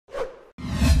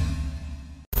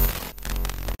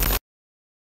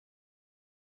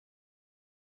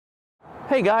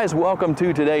Hey guys, welcome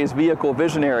to today's Vehicle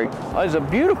Visionary. It's a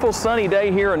beautiful sunny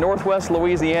day here in northwest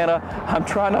Louisiana. I'm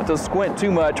trying not to squint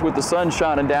too much with the sun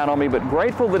shining down on me, but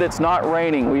grateful that it's not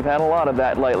raining. We've had a lot of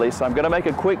that lately, so I'm going to make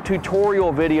a quick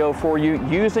tutorial video for you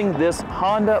using this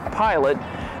Honda Pilot.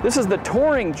 This is the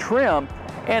touring trim,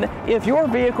 and if your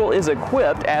vehicle is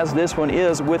equipped, as this one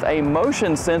is, with a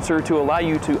motion sensor to allow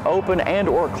you to open and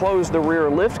or close the rear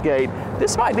liftgate,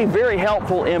 this might be very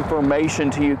helpful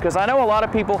information to you, because I know a lot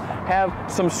of people have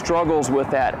some struggles with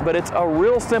that, but it's a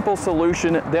real simple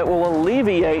solution that will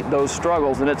alleviate those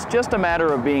struggles, and it's just a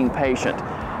matter of being patient.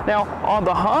 Now, on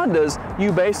the Hondas,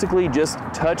 you basically just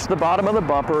touch the bottom of the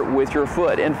bumper with your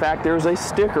foot. In fact, there's a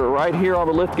sticker right here on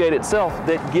the liftgate itself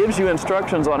that gives you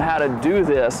instructions on how to do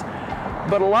this.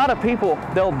 But a lot of people,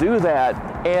 they'll do that,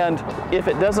 and if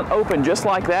it doesn't open just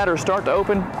like that or start to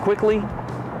open quickly,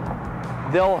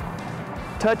 they'll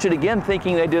touch it again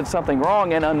thinking they did something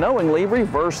wrong and unknowingly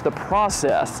reverse the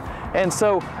process. And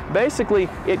so basically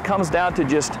it comes down to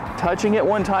just touching it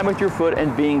one time with your foot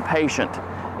and being patient.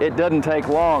 It doesn't take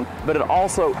long, but it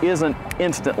also isn't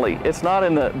instantly. It's not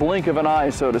in the blink of an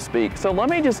eye, so to speak. So let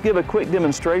me just give a quick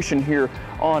demonstration here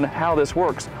on how this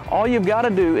works. All you've got to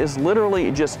do is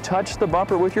literally just touch the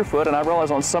bumper with your foot, and I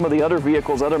realize on some of the other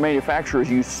vehicles, other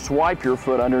manufacturers, you swipe your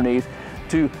foot underneath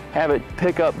to have it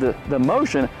pick up the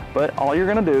motion, but all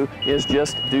you're going to do is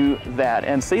just do that.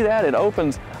 And see that? It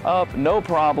opens up, no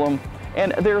problem.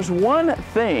 And there's one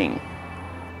thing.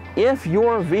 If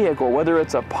your vehicle, whether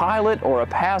it's a Pilot or a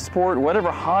Passport,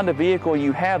 whatever Honda vehicle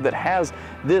you have that has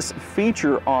this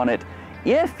feature on it,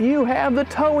 if you have the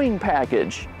towing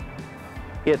package,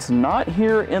 it's not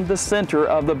here in the center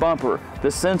of the bumper. The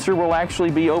sensor will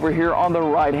actually be over here on the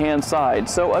right-hand side.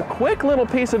 So a quick little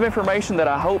piece of information that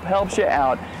I hope helps you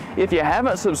out. If you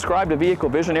haven't subscribed to Vehicle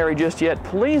Visionary just yet,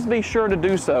 please be sure to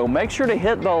do so. Make sure to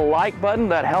hit the like button.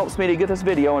 That helps me to get this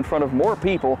video in front of more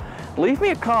people. Leave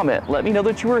me a comment. Let me know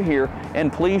that you are here,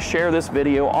 and please share this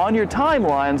video on your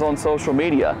timelines on social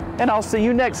media. And I'll see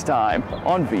you next time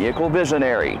on Vehicle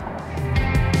Visionary.